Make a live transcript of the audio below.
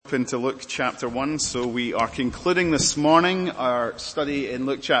Into Luke chapter 1. So we are concluding this morning our study in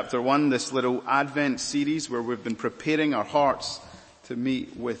Luke chapter 1, this little Advent series where we've been preparing our hearts to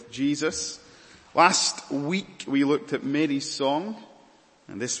meet with Jesus. Last week we looked at Mary's song,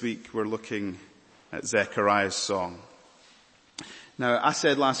 and this week we're looking at Zechariah's song. Now, I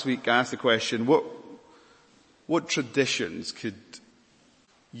said last week, I asked the question, what traditions could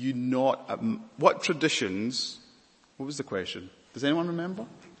you not, what was the question? Does anyone remember?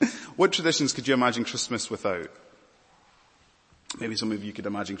 What traditions could you imagine Christmas without? Maybe some of you could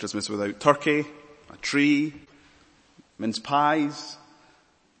imagine Christmas without turkey, a tree, mince pies.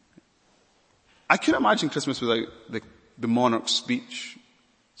 I couldn't imagine Christmas without the monarch's speech.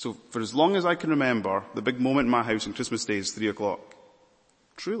 So for as long as I can remember, the big moment in my house on Christmas Day is 3:00.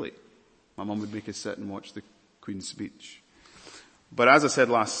 Truly. My mum would make us sit and watch the Queen's speech. But as I said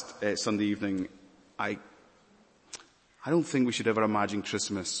last Sunday evening, I don't think we should ever imagine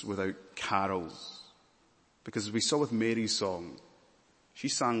Christmas without carols. Because as we saw with Mary's song, she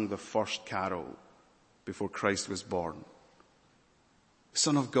sang the first carol before Christ was born. The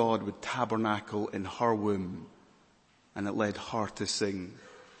Son of God would tabernacle in her womb, and it led her to sing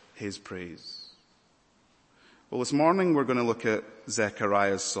his praise. Well, this morning we're going to look at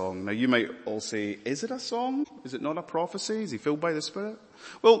Zechariah's song. Now you might all say, is it a song? Is it not a prophecy? Is he filled by the Spirit?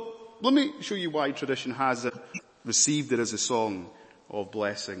 Well, let me show you why tradition has it. Received it as a song of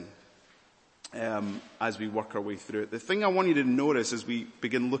blessing as we work our way through it. The thing I want you to notice as we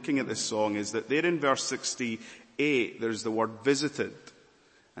begin looking at this song is that there in verse 68 there's the word visited.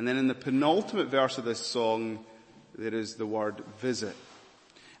 And then in the penultimate verse of this song there is the word visit.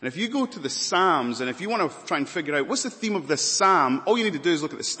 And if you go to the Psalms and if you want to try and figure out what's the theme of this psalm, all you need to do is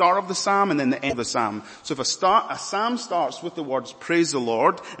look at the start of the psalm and then the end of the psalm. So if a psalm starts with the words praise the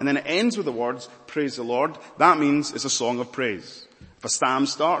Lord and then it ends with the words praise the Lord, that means it's a song of praise. If a psalm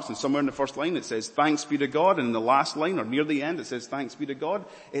starts and somewhere in the first line it says thanks be to God, and in the last line or near the end it says thanks be to God,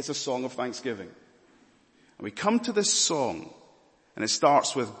 it's a song of thanksgiving. And we come to this song and it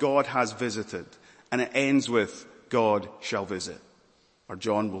starts with God has visited and it ends with God shall visit. Or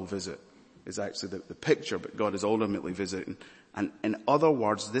John will visit is actually the picture, but God is ultimately visiting. And in other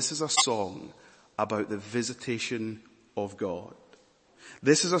words, this is a song about the visitation of God.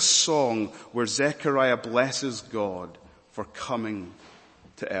 This is a song where Zechariah blesses God for coming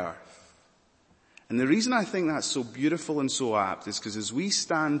to earth. And the reason I think that's so beautiful and so apt is because as we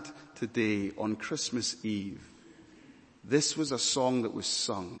stand today on Christmas Eve, this was a song that was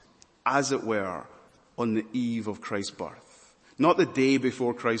sung, as it were, on the eve of Christ's birth. Not the day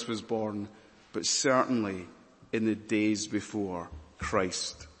before Christ was born, but certainly in the days before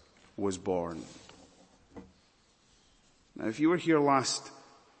Christ was born. Now, if you were here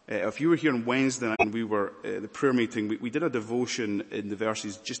on Wednesday night and we were at the prayer meeting, we did a devotion in the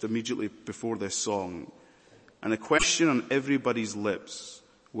verses just immediately before this song. And the question on everybody's lips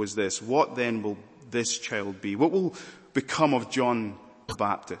was this: what then will this child be? What will become of John the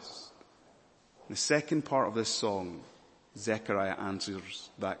Baptist? The second part of this song, Zechariah answers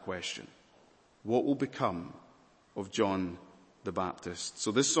that question. What will become of John the Baptist?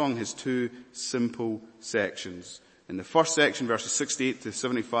 So this song has two simple sections. In the first section, verses 68 to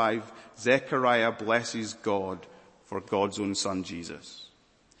 75, Zechariah blesses God for God's own son, Jesus.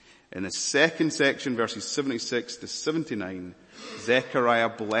 In the second section, verses 76 to 79, Zechariah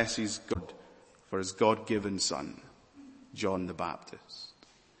blesses God for his God-given son, John the Baptist.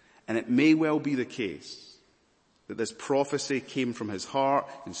 And it may well be the case that this prophecy came from his heart,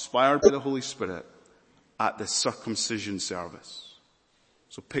 inspired by the Holy Spirit, at the circumcision service.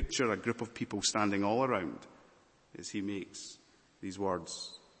 So picture a group of people standing all around as he makes these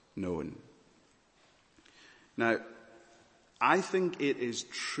words known. Now, I think it is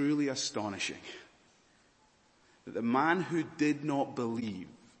truly astonishing that the man who did not believe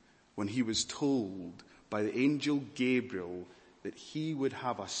when he was told by the angel Gabriel that he would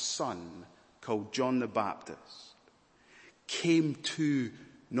have a son called John the Baptist, came to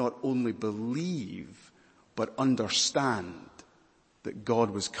not only believe, but understand that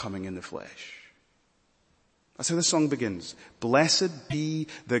God was coming in the flesh. That's how the song begins. Blessed be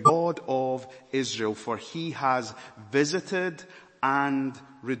the God of Israel, for he has visited and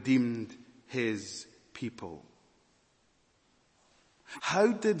redeemed his people. How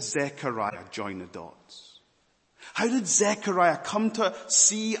did Zechariah join the dots? How did Zechariah come to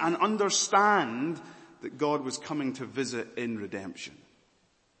see and understand that God was coming to visit in redemption?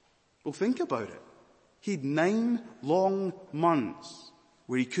 Well, think about it. He'd 9 long months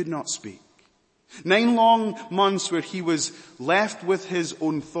where he could not speak. 9 long months where he was left with his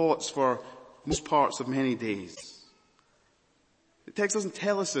own thoughts for most parts of many days. The text doesn't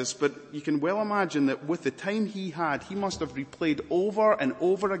tell us this, but you can well imagine that with the time he had, he must have replayed over and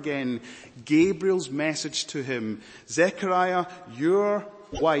over again Gabriel's message to him. Zechariah, your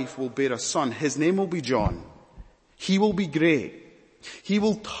wife will bear a son. His name will be John. He will be great. He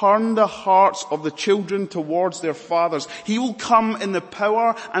will turn the hearts of the children towards their fathers. He will come in the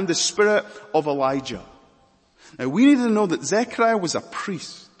power and the spirit of Elijah. Now we need to know that Zechariah was a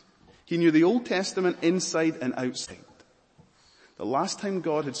priest. He knew the Old Testament inside and outside. The last time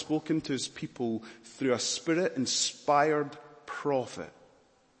God had spoken to his people through a spirit-inspired prophet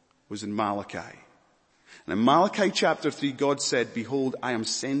was in Malachi. And in Malachi chapter 3, God said, behold, I am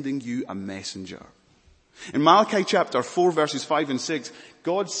sending you a messenger. In Malachi chapter 4 verses 5 and 6,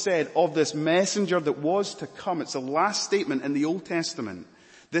 God said of this messenger that was to come, it's the last statement in the Old Testament,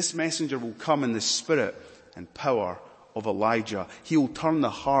 this messenger will come in the spirit and power of Elijah. He will turn the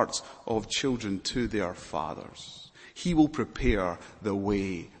hearts of children to their fathers. He will prepare the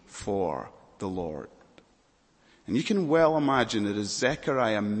way for the Lord. And you can well imagine that as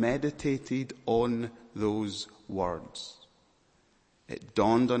Zechariah meditated on those words, it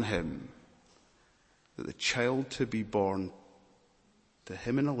dawned on him that the child to be born to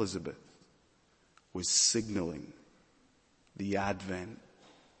him and Elizabeth was signaling the advent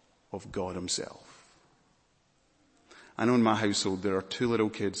of God himself. I know in my household there are 2 little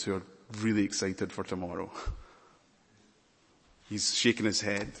kids who are really excited for tomorrow. He's shaking his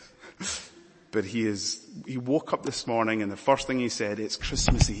head, but he woke up this morning and the first thing he said, it's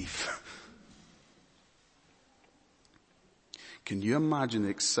Christmas Eve. Can you imagine the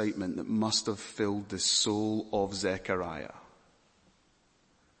excitement that must have filled the soul of Zechariah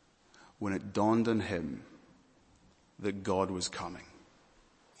when it dawned on him that God was coming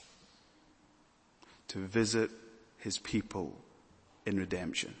to visit his people in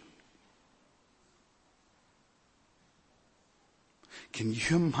redemption? Can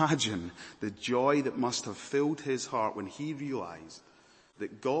you imagine the joy that must have filled his heart when he realized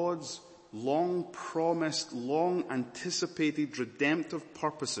that God's long promised, long anticipated redemptive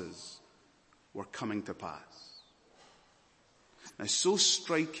purposes were coming to pass? Now, so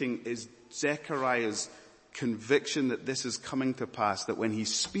striking is Zechariah's conviction that this is coming to pass that when he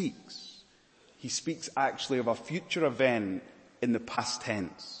speaks actually of a future event in the past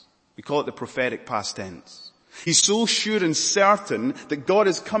tense. We call it the prophetic past tense. He's so sure and certain that God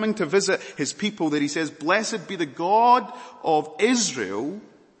is coming to visit his people that he says, blessed be the God of Israel,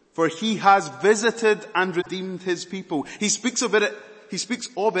 for he has visited and redeemed his people. He speaks of it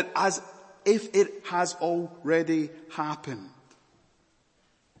as if it has already happened.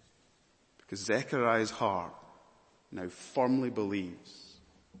 Because Zechariah's heart now firmly believes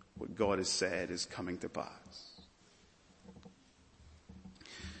what God has said is coming to pass.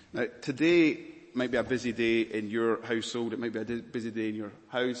 Now, today might be a busy day in your household. It might be a busy day in your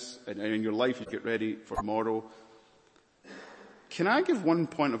house and in your life. You get ready for tomorrow. Can I give one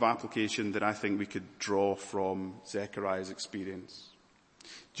point of application that I think we could draw from Zechariah's experience?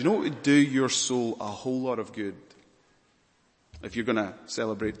 Do you know what would do your soul a whole lot of good if you're going to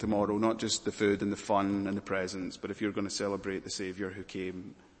celebrate tomorrow? Not just the food and the fun and the presents, but if you're going to celebrate the Savior who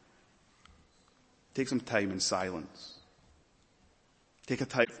came. Take some time in silence.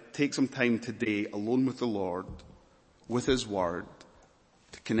 Take some time today alone with the Lord, with his word,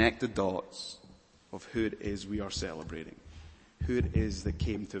 to connect the dots of who it is we are celebrating, who it is that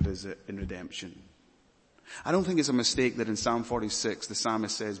came to visit in redemption. I don't think it's a mistake that in Psalm 46 the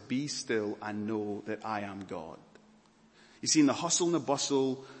psalmist says, be still and know that I am God. You see, in the hustle and the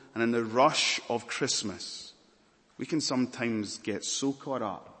bustle and in the rush of Christmas, we can sometimes get so caught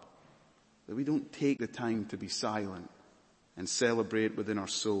up that we don't take the time to be silent and celebrate within our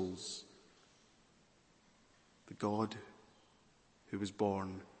souls the God who was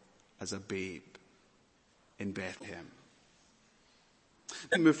born as a babe in Bethlehem.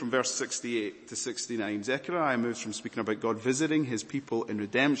 We move from verse 68 to 69. Zechariah moves from speaking about God visiting his people in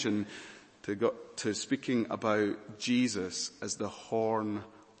redemption to speaking about Jesus as the horn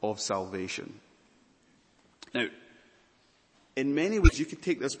of salvation. Now, in many ways, you could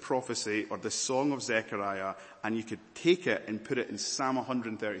take this prophecy or the song of Zechariah and you could take it and put it in Psalm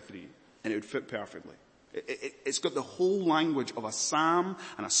 133 and it would fit perfectly. It's got the whole language of a psalm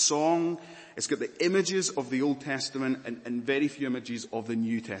and a song. It's got the images of the Old Testament and very few images of the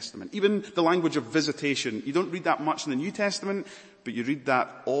New Testament. Even the language of visitation. You don't read that much in the New Testament, but you read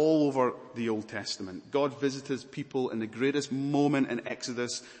that all over the Old Testament. God visited his people in the greatest moment in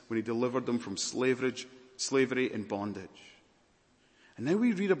Exodus when he delivered them from slavery and bondage. And now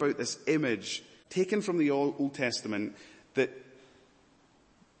we read about this image taken from the Old Testament that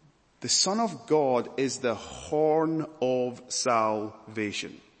The Son of God is the horn of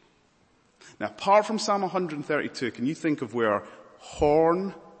salvation. Now, apart from Psalm 132, can you think of where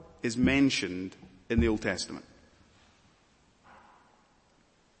horn is mentioned in the Old Testament?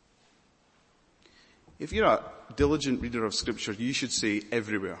 If you're a diligent reader of Scripture, you should say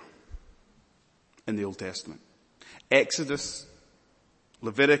everywhere in the Old Testament. Exodus,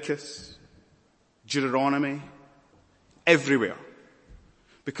 Leviticus, Deuteronomy, everywhere.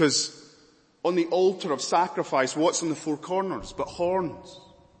 Because on the altar of sacrifice, what's in the four corners but horns?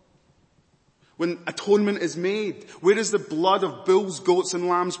 When atonement is made, where is the blood of bulls, goats and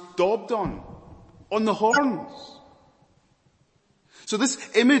lambs daubed on? On the horns. So this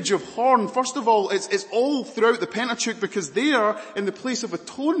image of horn, first of all, it's all throughout the Pentateuch, because there, in the place of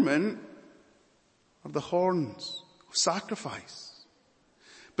atonement, are the horns of sacrifice.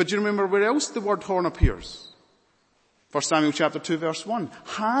 But do you remember where else the word horn appears? 1 Samuel chapter 2 verse 1.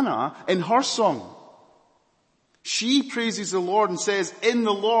 Hannah, in her song, she praises the Lord and says, in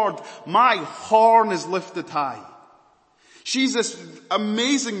the Lord, my horn is lifted high. She's this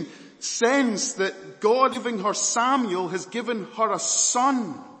amazing sense that God, giving her Samuel, has given her a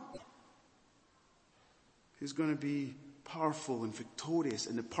son who's going to be powerful and victorious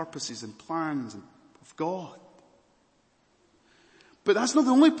in the purposes and plans of God. But that's not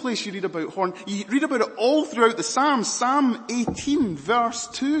the only place you read about horn. You read about it all throughout the Psalms. Psalm 18 verse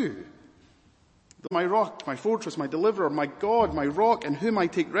 2. My rock, my fortress, my deliverer, my God, my rock in whom I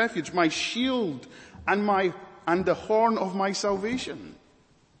take refuge, my shield and the horn of my salvation.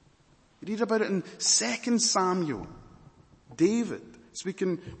 You read about it in 2 Samuel. David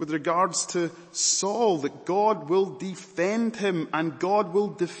speaking with regards to Saul, that God will defend him and God will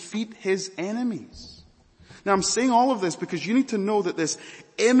defeat his enemies. Now I'm saying all of this because you need to know that this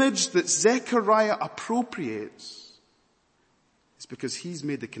image that Zechariah appropriates is because he's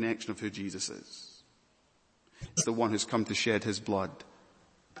made the connection of who Jesus is. He's the one who's come to shed his blood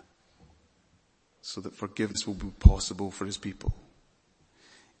so that forgiveness will be possible for his people.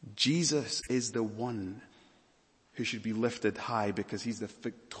 Jesus is the one who should be lifted high because he's the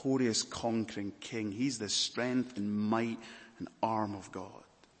victorious conquering king. He's the strength and might and arm of God.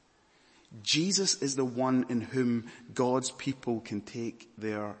 Jesus is the one in whom God's people can take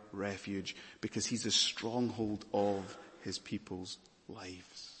their refuge because he's the stronghold of his people's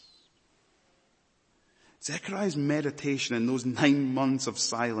lives. Zechariah's meditation in those 9 months of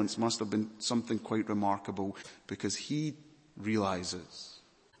silence must have been something quite remarkable, because he realizes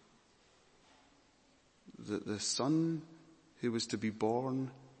that the son who was to be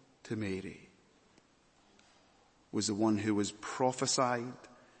born to Mary was the one who was prophesied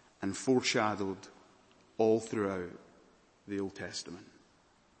and foreshadowed all throughout the Old Testament.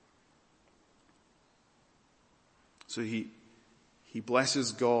 So he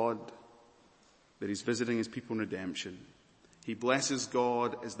blesses God that he's visiting his people in redemption. He blesses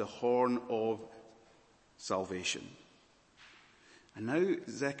God as the horn of salvation. And now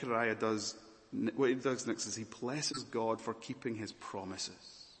Zechariah what he does next is he blesses God for keeping his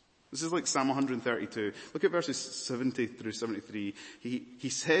promises. This is like Psalm 132. Look at verses 70 through 73. He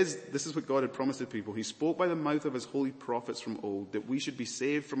says, this is what God had promised the people. He spoke by the mouth of his holy prophets from old, that we should be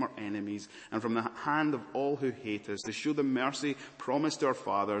saved from our enemies and from the hand of all who hate us, to show the mercy promised to our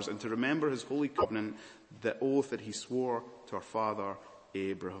fathers and to remember his holy covenant, the oath that he swore to our father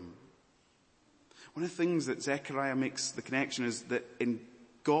Abraham. One of the things that Zechariah makes the connection is that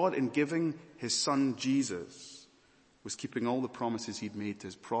God, in giving his son Jesus, was keeping all the promises he'd made to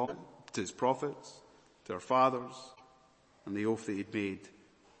his prophets, to our fathers, and the oath that he'd made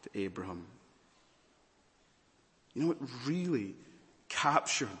to Abraham. You know what really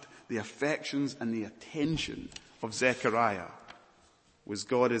captured the affections and the attention of Zechariah was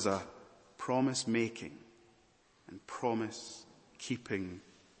God as a promise-making and promise-keeping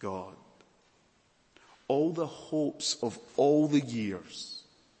God. All the hopes of all the years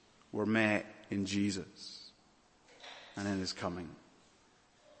were met in Jesus and in his coming.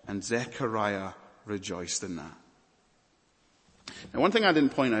 And Zechariah rejoiced in that. Now, one thing I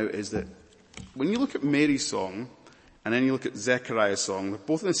didn't point out is that when you look at Mary's song and then you look at Zechariah's song, they're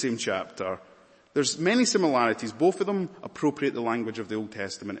both in the same chapter. There's many similarities. Both of them appropriate the language of the Old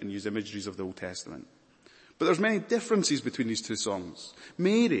Testament and use imageries of the Old Testament. But there's many differences between these two songs.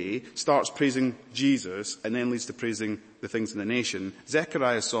 Mary starts praising Jesus and then leads to praising the things in the nation.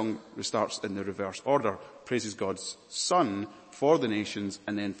 Zechariah's song starts in the reverse order, praises God's son for the nations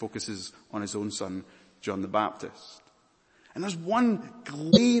and then focuses on his own son, John the Baptist. And there's one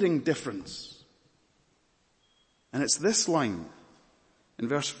glaring difference. And it's this line in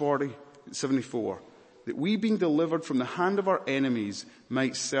verse 74. that we being delivered from the hand of our enemies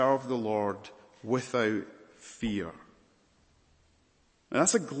might serve the Lord without fear. Now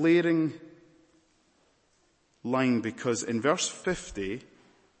that's a glaring line, because in verse 50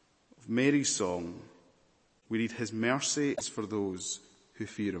 of Mary's song, we read, his mercy is for those who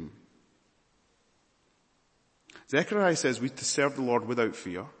fear him. Zechariah says we're to serve the Lord without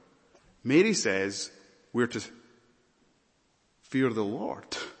fear. Mary says we're to fear the Lord.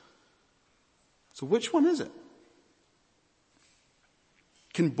 So which one is it?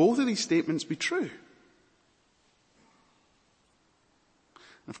 Can both of these statements be true?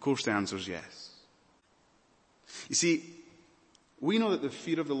 Of course the answer is yes. You see, we know that the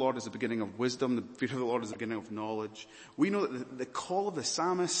fear of the Lord is the beginning of wisdom. The fear of the Lord is the beginning of knowledge. We know that the call of the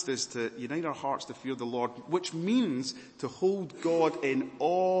psalmist is to unite our hearts to fear the Lord, which means to hold God in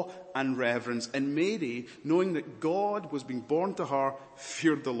awe and reverence. And Mary, knowing that God was being born to her,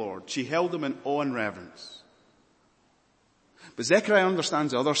 feared the Lord. She held him in awe and reverence. But Zechariah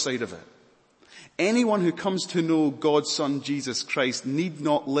understands the other side of it. Anyone who comes to know God's Son, Jesus Christ, need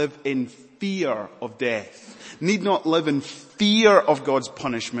not live in fear of death, need not live in fear of God's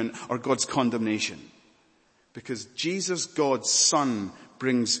punishment or God's condemnation. Because Jesus, God's Son,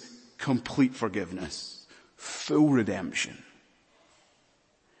 brings complete forgiveness, full redemption.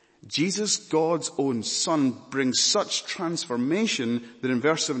 Jesus, God's own Son, brings such transformation that in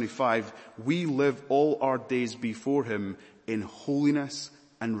verse 75, we live all our days before him in holiness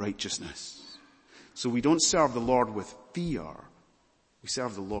and righteousness. So we don't serve the Lord with fear, we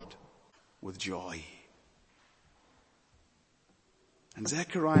serve the Lord with joy. And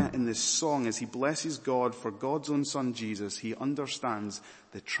Zechariah in this song, as he blesses God for God's own Son Jesus, he understands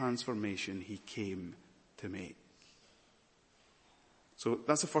the transformation he came to make. So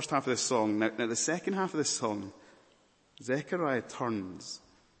that's the first half of this song. Now the second half of this song, Zechariah turns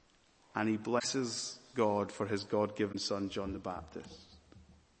and he blesses God for his God-given son, John the Baptist.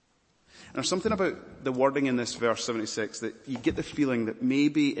 And there's something about the wording in this verse 76 that you get the feeling that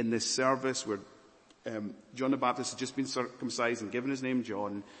maybe in this service where John the Baptist had just been circumcised and given his name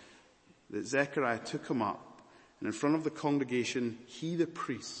John, that Zechariah took him up and in front of the congregation, he the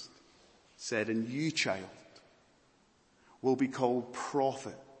priest said, and you, child, will be called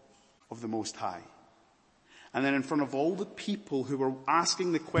prophet of the Most High. And then in front of all the people who were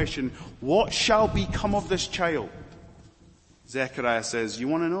asking the question, what shall become of this child? Zechariah says, you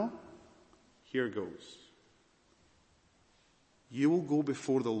want to know? Here goes. You will go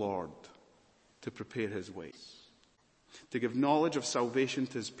before the Lord to prepare his ways, to give knowledge of salvation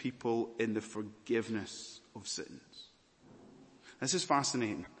to his people in the forgiveness of sins. This is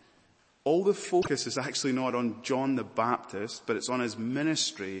fascinating. All the focus is actually not on John the Baptist, but it's on his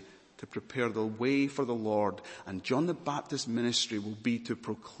ministry to prepare the way for the Lord. And John the Baptist's ministry will be to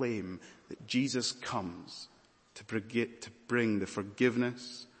proclaim that Jesus comes to bring the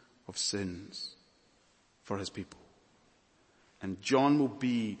forgiveness of sins for his people. And John will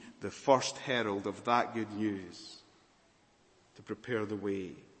be the first herald of that good news to prepare the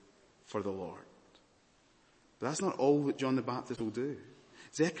way for the Lord. But that's not all that John the Baptist will do.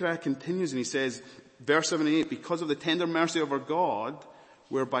 Zechariah continues and he says, verse 78, because of the tender mercy of our God,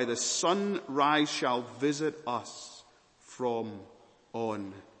 whereby the sunrise shall visit us from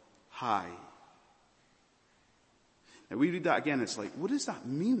on high. Now we read that again, it's like, what does that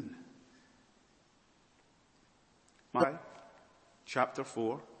mean? Malachi, chapter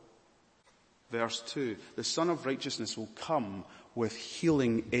 4, verse 2. The Son of Righteousness will come with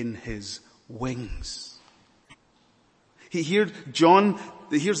healing in his wings. Here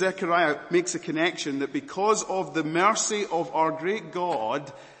Zechariah makes a connection that because of the mercy of our great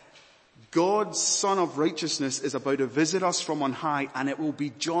God, God's Son of Righteousness is about to visit us from on high, and it will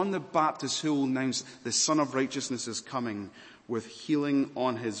be John the Baptist who will announce the Son of Righteousness is coming with healing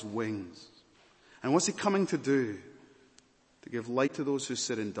on his wings. And what's he coming to do? To give light to those who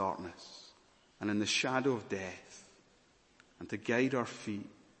sit in darkness and in the shadow of death, and to guide our feet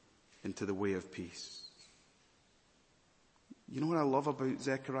into the way of peace. You know what I love about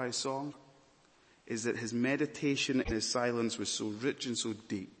Zechariah's song? Is that his meditation in his silence was so rich and so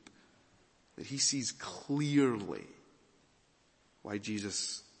deep that he sees clearly why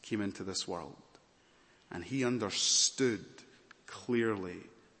Jesus came into this world. And he understood clearly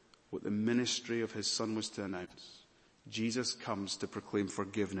what the ministry of his Son was to announce. Jesus comes to proclaim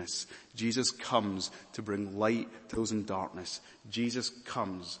forgiveness. Jesus comes to bring light to those in darkness. Jesus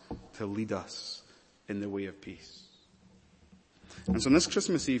comes to lead us in the way of peace. And so on this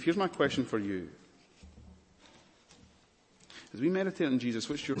Christmas Eve, here's my question for you. As we meditate on Jesus,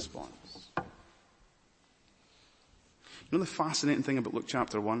 what's your response? You know the fascinating thing about Luke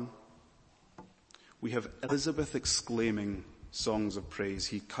chapter 1? We have Elizabeth exclaiming songs of praise.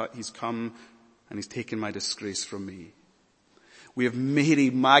 He's come and he's taken my disgrace from me. We have Mary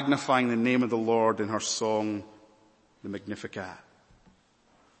magnifying the name of the Lord in her song, the Magnificat.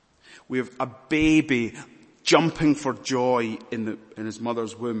 We have a baby jumping for joy in his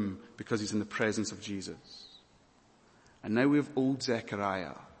mother's womb because he's in the presence of Jesus. And now we have old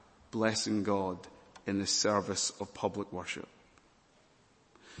Zechariah blessing God in the service of public worship.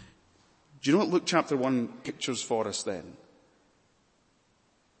 Do you know what Luke chapter 1 pictures for us then?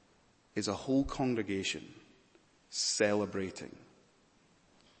 Is a whole congregation celebrating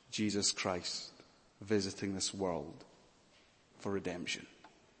Jesus Christ visiting this world for redemption.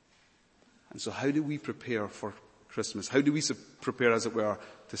 And so how do we prepare for Christmas? How do we prepare, as it were,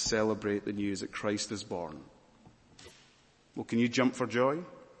 to celebrate the news that Christ is born? Well, can you jump for joy?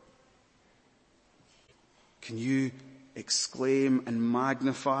 Can you exclaim and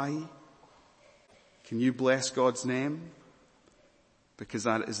magnify? Can you bless God's name? Because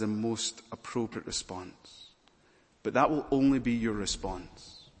that is the most appropriate response. But that will only be your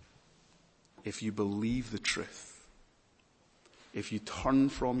response if you believe the truth. If you turn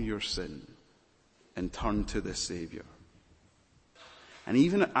from your sin and turn to the Savior. And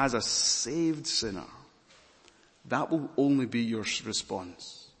even as a saved sinner, that will only be your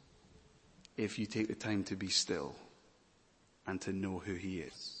response if you take the time to be still and to know who He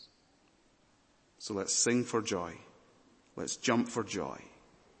is. So let's sing for joy. Let's jump for joy.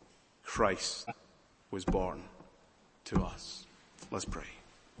 Christ was born to us. Let's pray.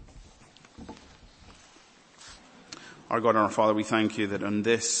 Our God and our Father, we thank you that on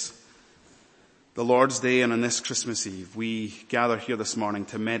this, the Lord's Day, and on this Christmas Eve, we gather here this morning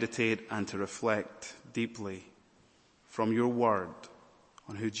to meditate and to reflect deeply from your word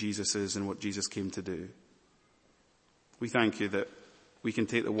on who Jesus is and what Jesus came to do. We thank you that we can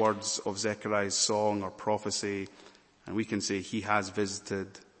take the words of Zechariah's song or prophecy and we can say He has visited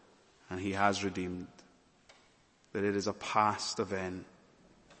and He has redeemed. That it is a past event.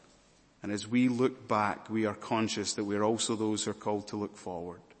 And as we look back, we are conscious that we are also those who are called to look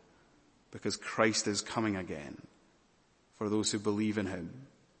forward. Because Christ is coming again for those who believe in Him.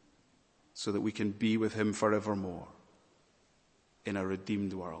 So that we can be with Him forevermore in a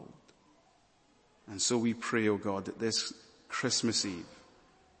redeemed world. And so we pray, O God, that this Christmas Eve,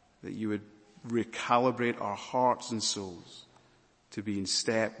 that you would recalibrate our hearts and souls to be in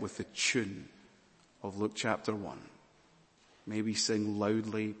step with the tune of Luke chapter 1. May we sing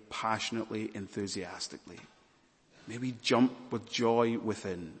loudly, passionately, enthusiastically. May we jump with joy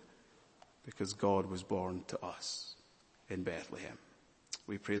within because God was born to us in Bethlehem.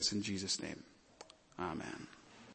 We pray this in Jesus' name. Amen.